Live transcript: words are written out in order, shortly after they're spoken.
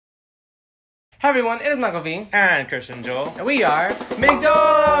Hi everyone, it is Michael V. And Christian Joel. And we are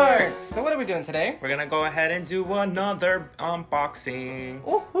McDorks! So what are we doing today? We're gonna go ahead and do another unboxing.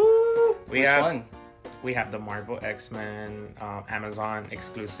 Woohoo! Which one? We have the Marvel X-Men Amazon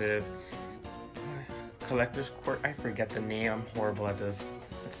exclusive Collector's Corp. I forget the name. I'm horrible at this.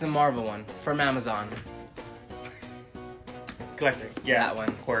 It's the Marvel one from Amazon. Collector. Yeah. That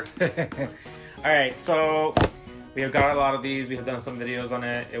one. Corp. Alright, so we have got a lot of these. We have done some videos on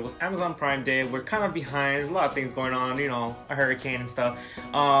it. It was Amazon Prime Day. We're kind of behind. There's a lot of things going on, you know, a hurricane and stuff.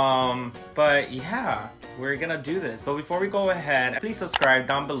 But yeah, we're gonna do this. But before we go ahead, please subscribe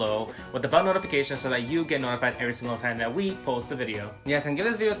down below with the bell notification so that you get notified every single time that we post a video. Yes, and give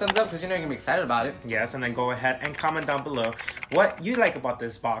this video a thumbs up because you know you're gonna be excited about it. Yes, and then go ahead and comment down below what you like about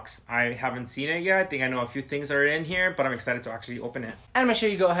this box. I haven't seen it yet. I think I know a few things are in here, but I'm excited to actually open it. And make sure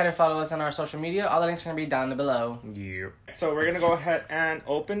you go ahead and follow us on our social media. All the links are gonna be down below. Yeah. So we're gonna go ahead and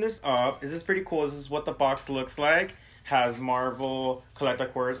open this up. This is pretty cool. This is what the box looks like. Has Marvel Collector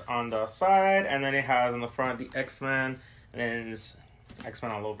Corp on the side, and then it has on the front the X-Men, and then it's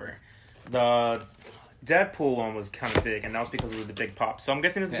X-Men all over. The Deadpool one was kind of big, and that was because of the big pop. So I'm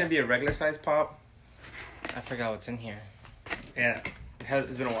guessing this is gonna be a regular size pop. I forgot what's in here. Yeah,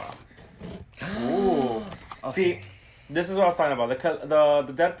 it's been a while. Ooh. Okay. See, this is what I was talking about.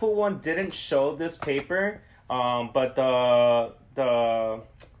 The Deadpool one didn't show this paper, but the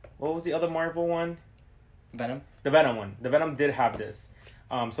what was the other Marvel one? Venom. The Venom one. The Venom did have this.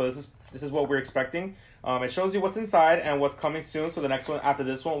 So this is what we're expecting. It shows you what's inside and what's coming soon. So the next one after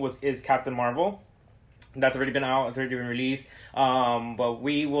this one is Captain Marvel. That's already been out. It's already been released. But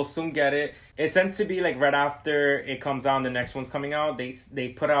we will soon get it. It's meant to be like right after it comes out. The next one's coming out. They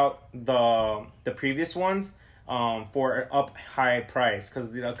put out the previous ones for an up high price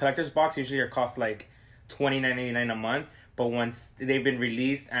because the collector's box usually costs like $29.99 a month. But once they've been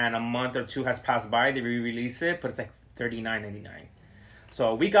released and a month or two has passed by, they re-release it, but it's like $39.99.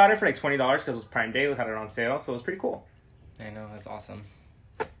 So we got it for like $20 because it was Prime Day. We had it on sale, so it was pretty cool. I know, that's awesome.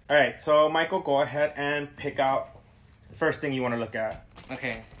 All right, so Michael, go ahead and pick out the first thing you want to look at.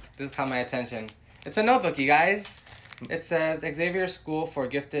 Okay, this caught my attention. It's a notebook, you guys. It says Xavier School for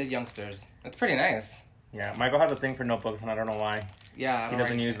Gifted Youngsters. It's pretty nice. Yeah, Michael has a thing for notebooks, and I don't know why. Yeah, he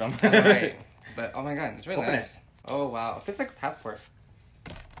doesn't use them. Right. But oh my god, it's really Open nice. it. Oh wow, it feels like a passport.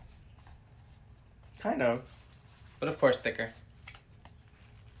 Kind of. But of course thicker.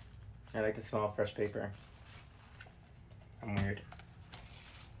 I like to smell fresh paper. I'm weird.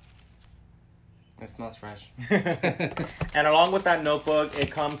 It smells fresh. And along with that notebook,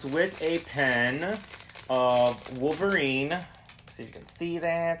 it comes with a pen of Wolverine. Let's see if you can see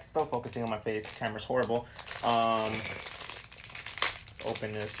that. It's still focusing on my face. The camera's horrible.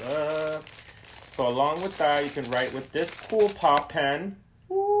 Open this up. So along with that, you can write with this cool pop pen.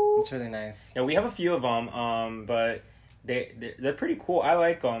 Woo. It's really nice. Yeah, we have a few of them, but they're pretty cool. I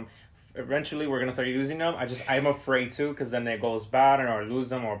like them. Eventually, we're gonna start using them. I'm afraid to, because then it goes bad, and or lose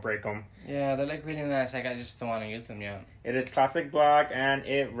them or break them. Yeah, they're like really nice. Like I just don't want to use them yet. It is classic black, and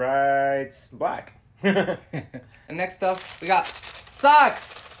it writes black. And next up, we got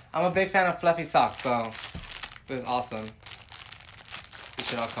socks. I'm a big fan of fluffy socks, so it was awesome. We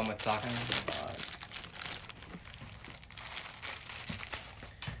should all come with socks.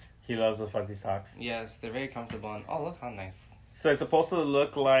 He loves the fuzzy socks. Yes, they're very comfortable, and oh, look how nice. So it's supposed to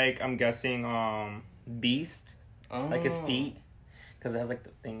look like, I'm guessing, Beast, like his feet, because it has like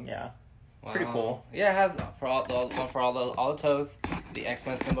the thing. Yeah, Wow. Pretty cool. Yeah, it has for all the toes. The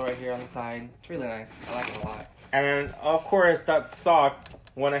X-Men symbol right here on the side. It's really nice. I like it a lot. And then of course that sock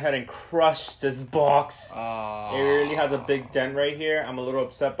went ahead and crushed this box. Oh. It really has a big dent right here. I'm a little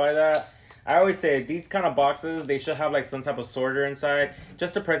upset by that. I always say these kind of boxes, they should have like some type of sorter inside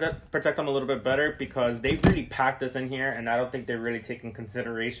just to protect them a little bit better, because they really packed this in here and I don't think they're really taking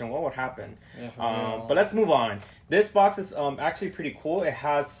consideration what would happen. Yeah, but let's move on. This box is actually pretty cool. It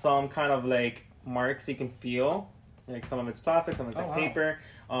has some kind of like marks you can feel. Like some of it's plastic, some of it's paper.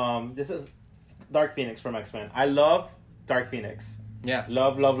 This is Dark Phoenix from X-Men. I love Dark Phoenix. Yeah.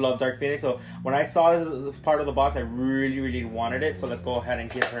 Love Dark Phoenix. So when I saw this as part of the box, I really wanted it. So let's go ahead and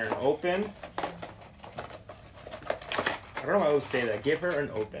give her an open. I don't know why I always say that. Give her an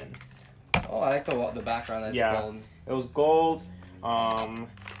open. Oh, I like the background. That's gold. It was gold. And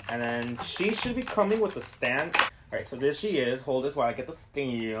then she should be coming with a stand. Alright, so there she is. Hold this while I get the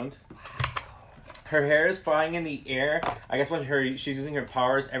stand. Her hair is flying in the air. I guess when she's using her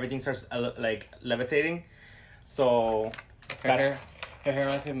powers, everything starts like levitating. So Her Her hair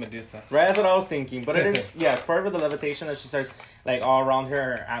reminds me of Medusa. Right, that's what I was thinking. But it is, yeah, it's part of the levitation that she starts, like, all around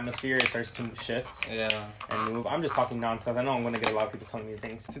her atmosphere, it starts to shift. Yeah. And move. I'm just talking nonsense. I know I'm going to get a lot of people telling me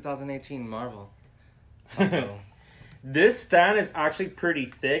things. 2018 Marvel. This stand is actually pretty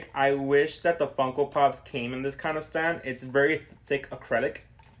thick. I wish that the Funko Pops came in this kind of stand. It's very thick acrylic.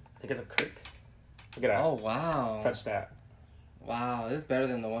 I think it's acrylic. Look at that. Oh, wow. Touch that. Wow, this is better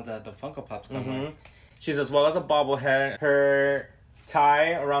than the ones that the Funko Pops come with. She's as well as a bobblehead. Her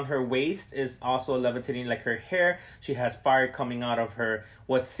tie around her waist is also levitating like her hair. She has fire coming out of her,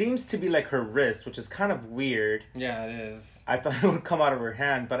 what seems to be like her wrist, which is kind of weird. Yeah, it is. I thought it would come out of her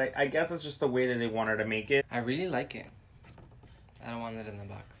hand, but I guess it's just the way that they wanted to make it. I really like it. I don't want it in the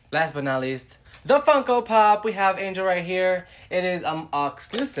box. Last but not least, the Funko Pop. We have Angel right here. It is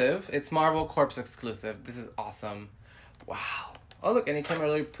exclusive. It's Marvel Corp exclusive. This is awesome. Wow. Oh, look, and it came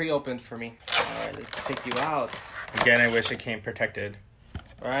really pre-opened for me. All right, let's take you out. Again, I wish it came protected.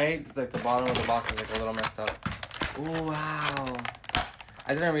 Right? It's like the bottom of the box is like a little messed up. Ooh, wow.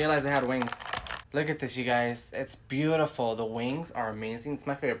 I didn't realize it had wings. Look at this, you guys. It's beautiful. The wings are amazing. It's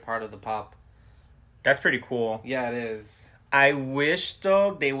my favorite part of the pop. That's pretty cool. Yeah, it is. I wish,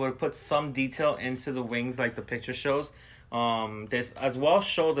 though, they would put some detail into the wings like the picture shows. This as well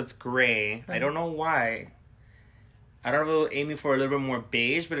shows it's gray. I don't know why. I don't know if they're aiming for a little bit more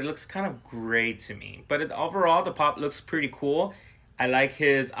beige, but it looks kind of gray to me. But overall, the pop looks pretty cool. I like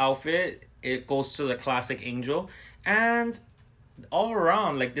his outfit. It goes to the classic Angel. And all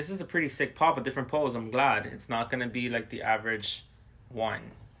around, like, this is a pretty sick pop, a different pose. I'm glad. It's not going to be like the average one.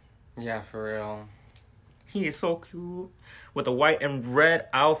 Yeah, for real. He is so cute. With a white and red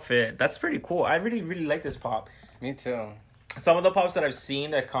outfit. That's pretty cool. I really, really like this pop. Me too. Some of the pops that I've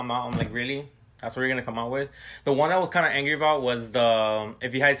seen that come out, I'm like, really? That's what you're going to come out with? The one I was kind of angry about was the...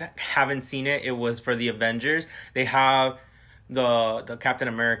 If you guys haven't seen it, it was for the Avengers. They have the Captain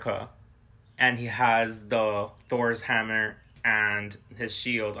America. And he has the Thor's hammer and his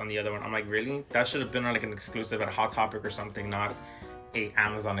shield on the other one. I'm like, really? That should have been like an exclusive at Hot Topic or something, not a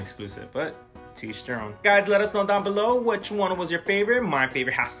Amazon exclusive. But... to each their own. Guys, let us know down below which one was your favorite. My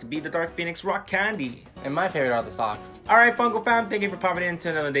favorite has to be the Dark Phoenix Rock Candy. And my favorite are the socks. Alright, Funko fam, thank you for popping into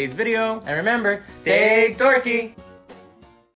another day's video. And remember, stay dorky!